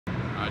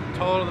Alright,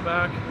 tall to the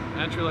back,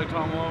 entry like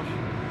Tom Walsh.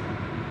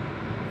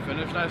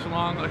 Finish nice and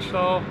long like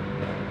Stahl.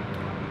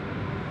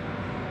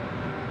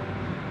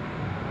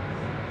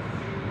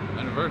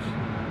 And reverse.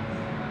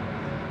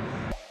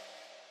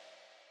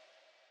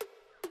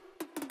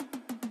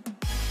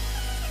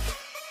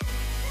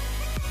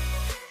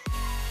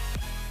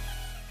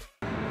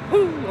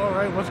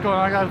 Alright, what's going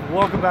on, guys?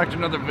 Welcome back to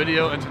another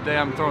video, and today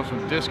I'm throwing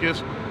some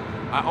discus.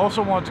 I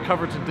also wanted to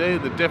cover today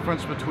the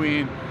difference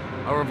between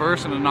a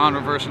reverse and a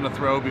non-reverse in a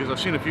throw, because I've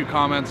seen a few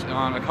comments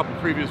on a couple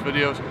previous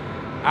videos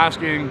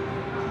asking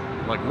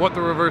like what the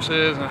reverse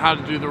is and how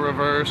to do the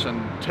reverse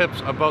and tips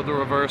about the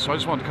reverse. So I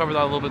just wanted to cover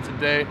that a little bit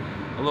today,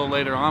 a little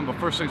later on. But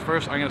first things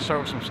first, I'm going to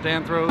start with some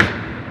stand throws,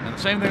 and the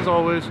same thing as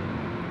always,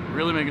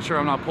 really making sure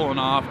I'm not pulling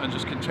off and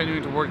just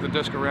continuing to work the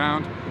disc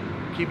around,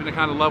 keeping it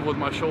kind of level with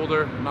my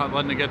shoulder, not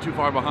letting it get too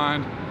far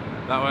behind.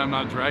 That way I'm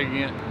not dragging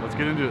it. Let's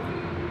get into it.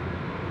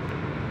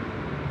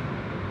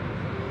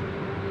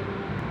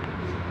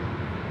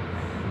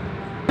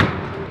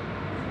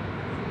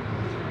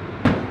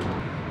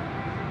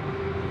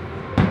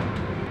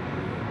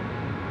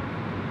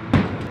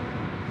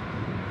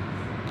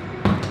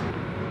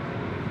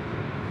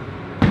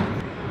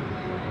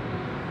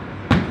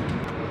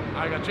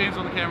 I got James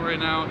on the camera right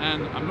now,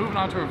 and I'm moving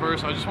on to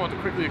reverse. I just want to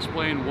quickly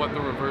explain what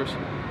the reverse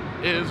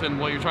is and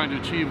what you're trying to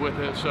achieve with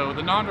it. So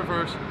the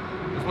non-reverse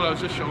is what I was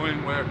just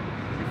showing, where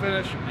you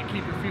finish and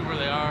keep your feet where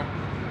they are.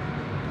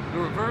 The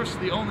reverse,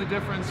 the only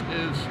difference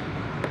is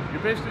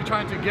you're basically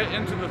trying to get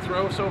into the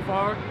throw so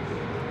far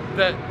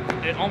that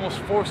it almost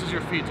forces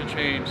your feet to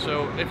change.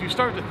 So if you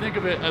start to think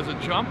of it as a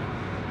jump,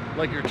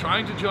 like you're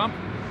trying to jump,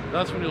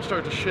 that's when you'll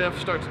start to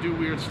shift, start to do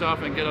weird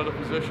stuff and get out of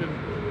position.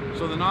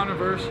 So the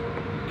non-reverse,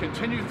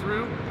 continue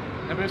through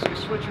and basically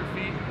switch your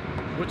feet,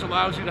 which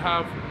allows you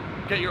to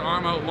get your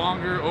arm out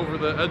longer over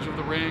the edge of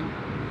the ring.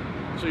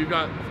 So you've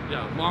got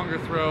longer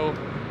throw,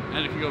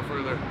 and it can go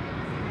further.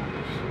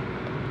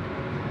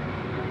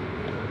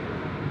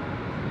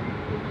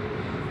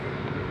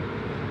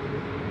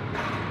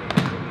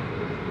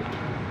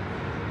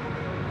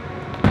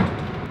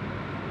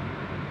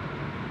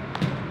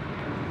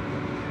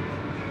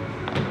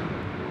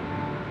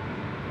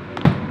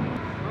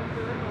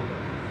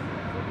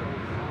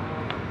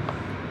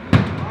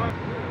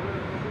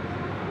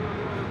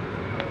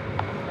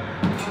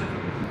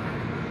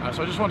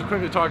 So I just want to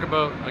quickly talk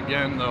about,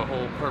 again, the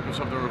whole purpose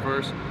of the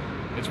reverse.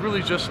 It's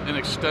really just an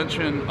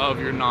extension of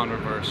your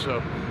non-reverse.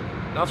 So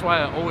that's why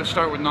I always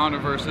start with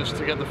non-reverses,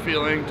 to get the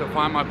feeling, to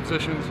find my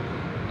positions.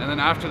 And then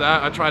after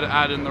that, I try to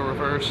add in the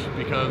reverse,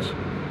 because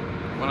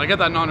when I get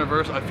that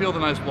non-reverse, I feel the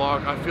nice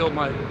block, I feel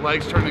my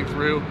legs turning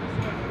through,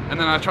 and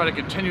then I try to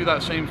continue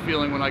that same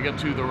feeling when I get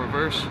to the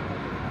reverse,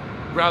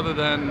 rather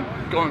than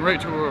going right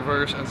to a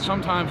reverse. And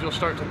sometimes you'll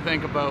start to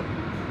think about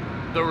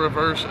the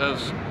reverse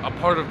as a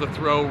part of the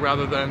throw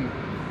rather than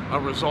a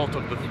result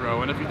of the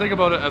throw. And if you think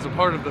about it as a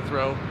part of the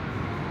throw,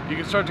 you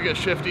can start to get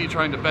shifty,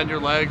 trying to bend your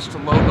legs to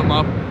load them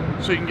up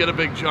so you can get a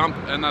big jump,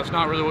 and that's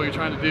not really what you're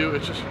trying to do.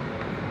 It's just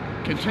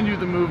continue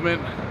the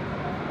movement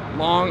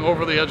long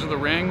over the edge of the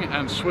ring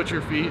and switch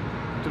your feet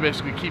to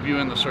basically keep you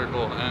in the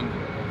circle. And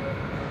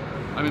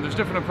I mean, there's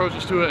different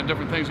approaches to it and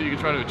different things that you can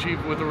try to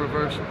achieve with the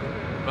reverse,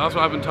 but that's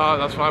what I've been taught,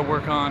 that's what I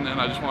work on,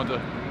 and I just wanted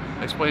to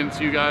explain it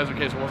to you guys in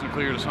case it wasn't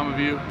clear to some of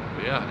you.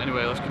 But yeah,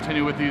 anyway, let's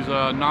continue with these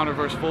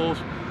non-reverse fulls.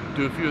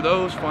 Do a few of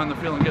those, find the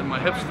feeling getting my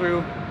hips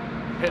through,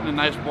 hitting a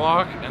nice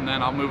block, and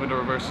then I'll move into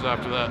reverses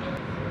after that.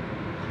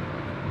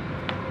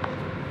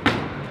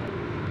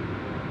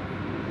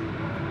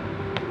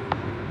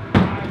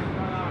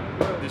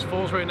 These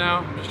fulls right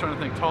now, I'm just trying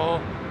to think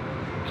tall,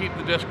 keep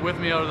the disc with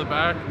me out of the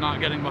back, not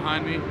getting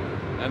behind me,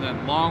 and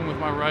then long with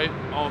my right,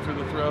 all through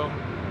the throw.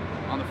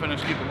 On the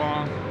finish, keep it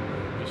long,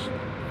 just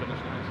finish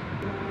nice.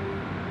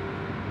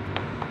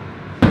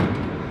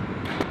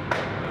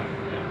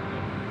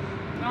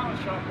 Now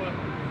it's shot put.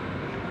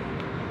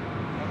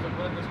 Once I'm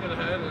letting this get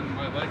ahead and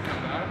my leg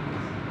come back,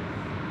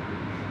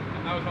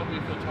 and that was helping me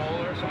feel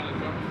taller, so I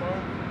didn't jump as far. I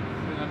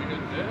think that'd be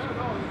good.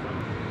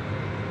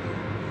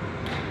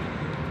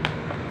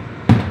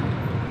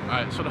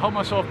 Alright, so to help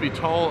myself be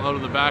tall out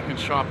of the back and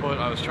shot put,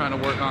 I was trying to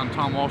work on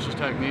Tom Walsh's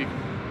technique,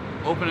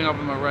 opening up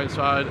on my right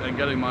side and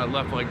getting my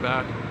left leg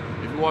back.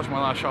 If you watch my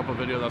last shot put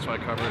video, that's what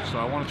I covered. So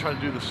I want to try to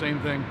do the same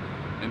thing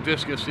in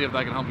discus, see if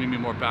that can help me be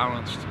more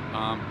balanced.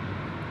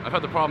 I've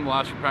had the problem the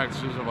last few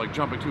practices of like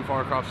jumping too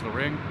far across the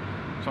ring.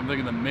 So I'm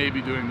thinking that maybe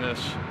doing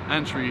this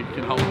entry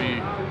can help me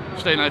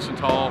stay nice and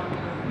tall,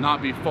 not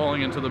be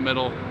falling into the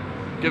middle,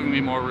 giving me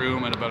more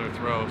room and a better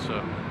throw.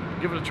 So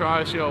give it a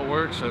try, see how it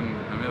works. And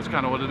I mean, that's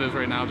kind of what it is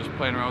right now, just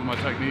playing around with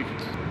my technique.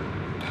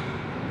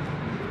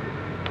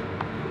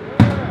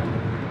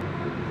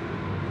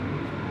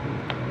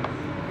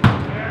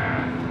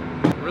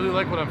 Really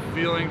like what I'm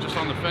feeling just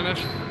on the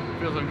finish.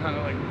 Feels like I'm kind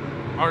of like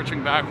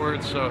arching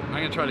backwards, so I'm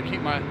gonna try to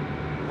keep my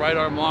right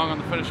arm long on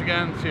the finish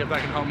again, see if that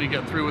can help me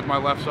get through with my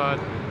left side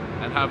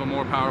and have a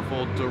more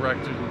powerful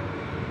directed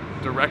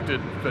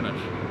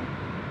finish.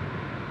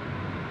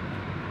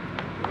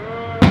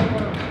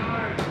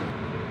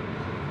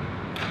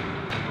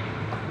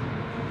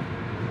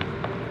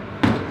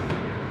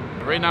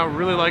 right now,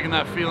 really liking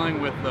that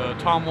feeling with the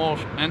Tom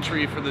Walsh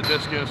entry for the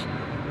Discus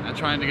and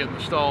trying to get the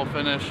stall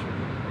finish,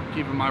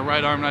 keeping my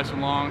right arm nice and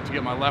long to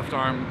get my left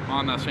arm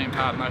on that same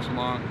path nice and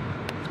long.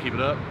 Let's keep it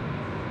up.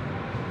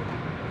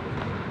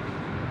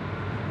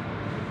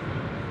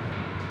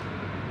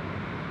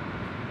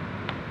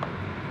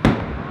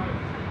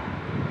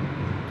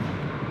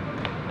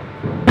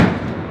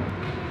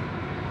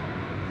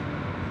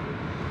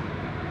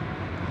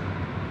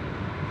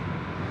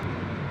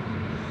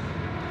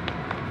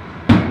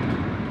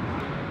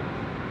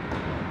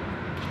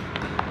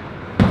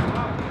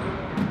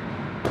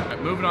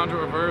 Moving on to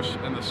reverse,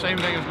 and the same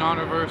thing as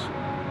non-reverse,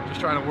 just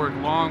trying to work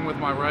long with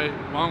my right,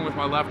 long with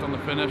my left on the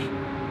finish,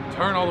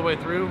 turn all the way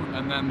through,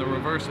 and then the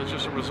reverse is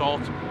just a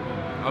result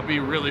of me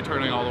really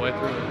turning all the way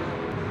through.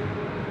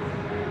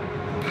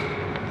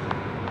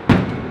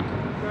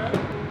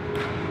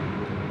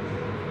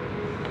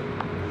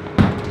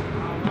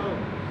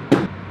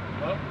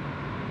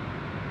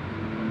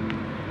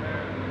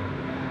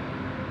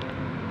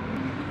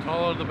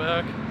 Tall out of the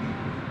back,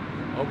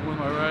 open with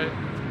my right,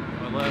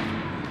 my left.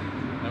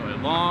 Anyway,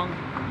 long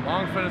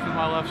finish with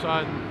my left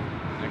side,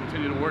 and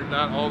continue to work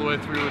that all the way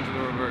through into the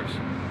reverse.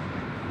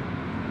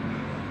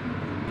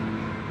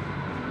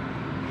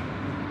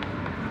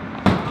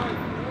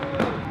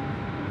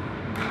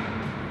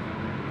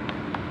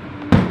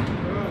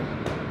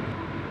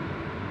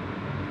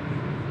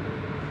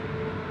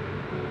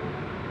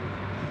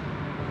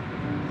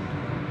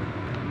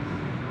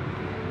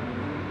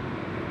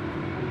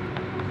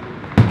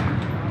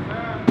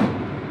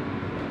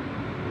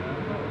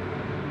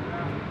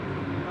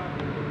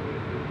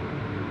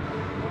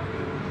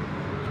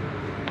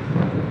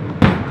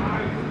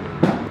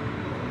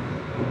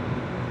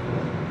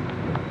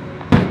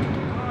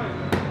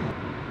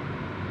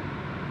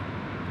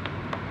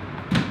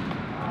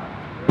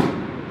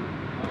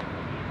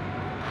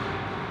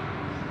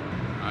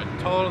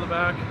 Tall to the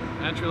back,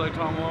 entry like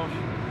Tom Walsh,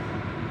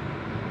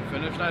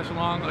 finish nice and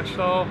long like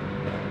stall,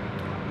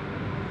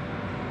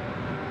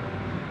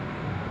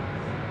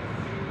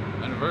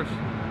 and reverse.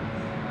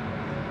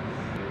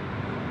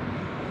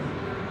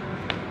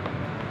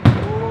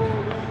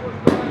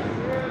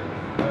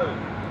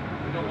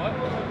 You know what?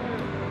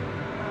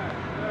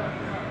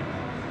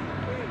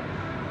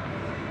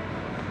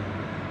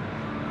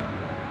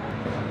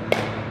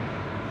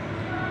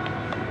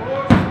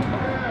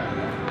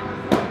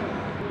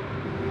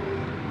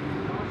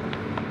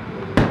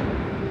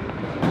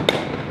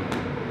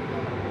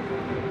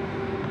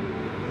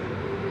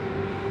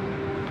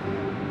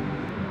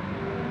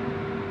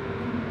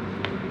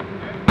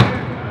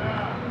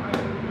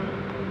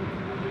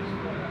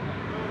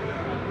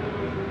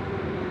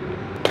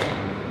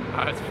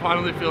 It's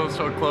finally feeling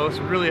so close.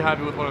 Really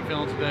happy with what I'm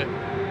feeling today.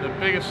 The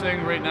biggest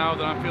thing right now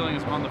that I'm feeling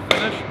is on the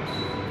finish.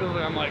 I feel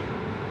like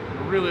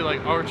I'm really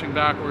arching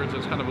backwards.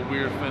 It's kind of a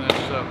weird finish.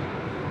 So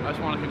I just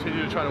want to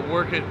continue to try to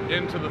work it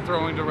into the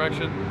throwing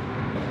direction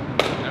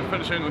and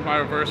finishing with my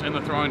reverse in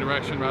the throwing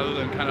direction rather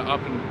than kind of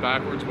up and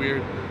backwards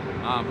weird.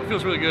 But it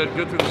feels really good.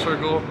 Good through the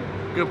circle,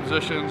 good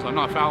positions. I'm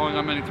not fouling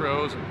on many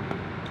throws.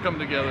 It's coming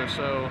together.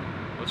 So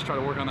let's try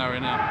to work on that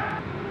right now.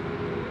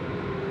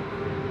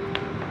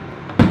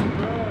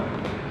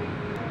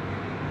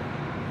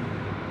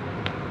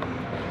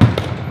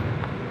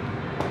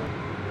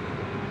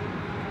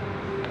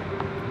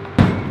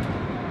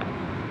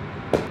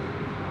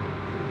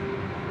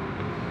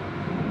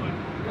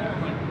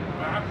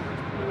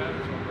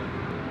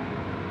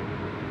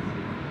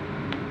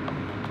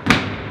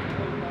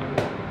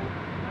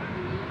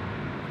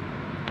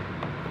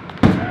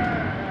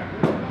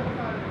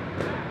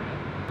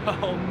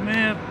 Oh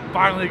man,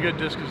 finally a good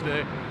Discus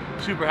day.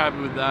 Super happy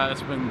with that.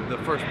 It's been the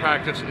first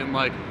practice in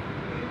like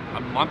a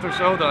month or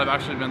so that I've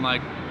actually been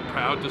like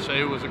proud to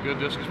say it was a good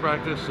Discus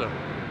practice. So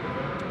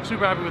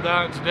super happy with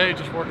that. Today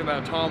just working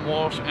that Tom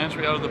Walsh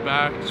entry out of the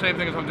back. Same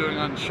thing as I'm doing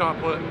on shot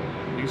put.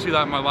 You can see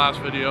that in my last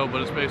video,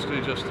 but it's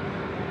basically just,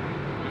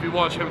 if you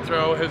watch him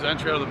throw, his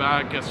entry out of the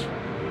back gets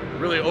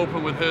really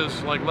open with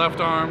his like left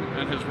arm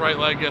and his right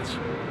leg gets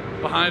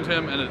behind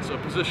him, and it's a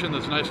position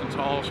that's nice and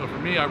tall. So for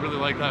me, I really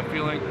like that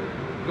feeling.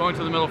 Going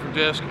to the middle for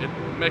disc, it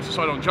makes it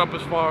so I don't jump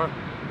as far.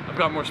 I've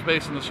got more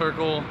space in the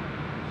circle.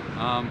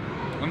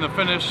 And the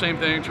finish, same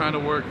thing, trying to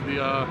work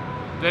the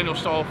Daniel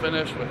Stahl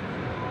finish with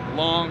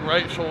long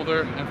right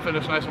shoulder and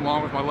finish nice and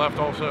long with my left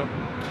also.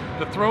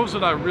 The throws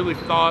that I really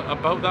thought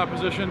about that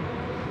position,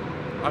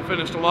 I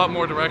finished a lot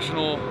more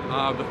directional.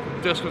 The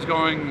disc was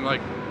going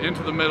like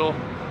into the middle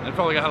and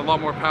felt like I had a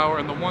lot more power.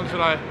 And the ones that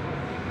I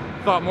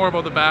thought more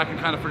about the back and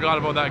kind of forgot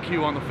about that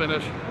cue on the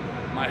finish,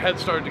 my head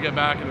started to get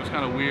back and it was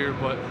kind of weird,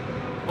 but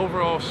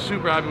overall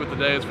super happy with the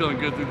day. It's feeling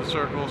good through the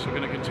circle, so I'm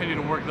going to continue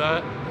to work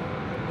that.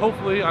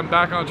 Hopefully I'm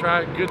back on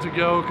track, good to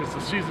go, because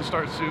the season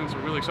starts soon, so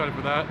really excited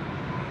for that.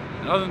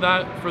 And other than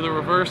that, for the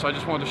reverse, I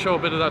just wanted to show a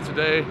bit of that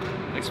today,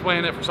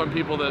 explain it for some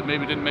people that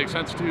maybe didn't make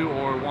sense to,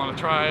 or want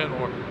to try it,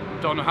 or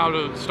don't know how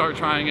to start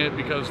trying it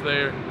because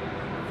they're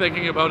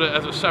thinking about it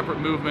as a separate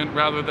movement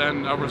rather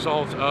than a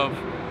result of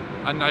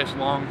a nice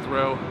long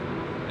throw.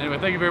 Anyway,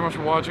 thank you very much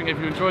for watching. If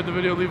you enjoyed the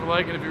video, leave a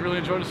like, and if you really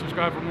enjoyed it,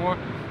 subscribe for more.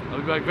 I'll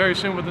be back very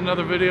soon with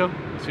another video.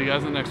 See you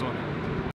guys in the next one.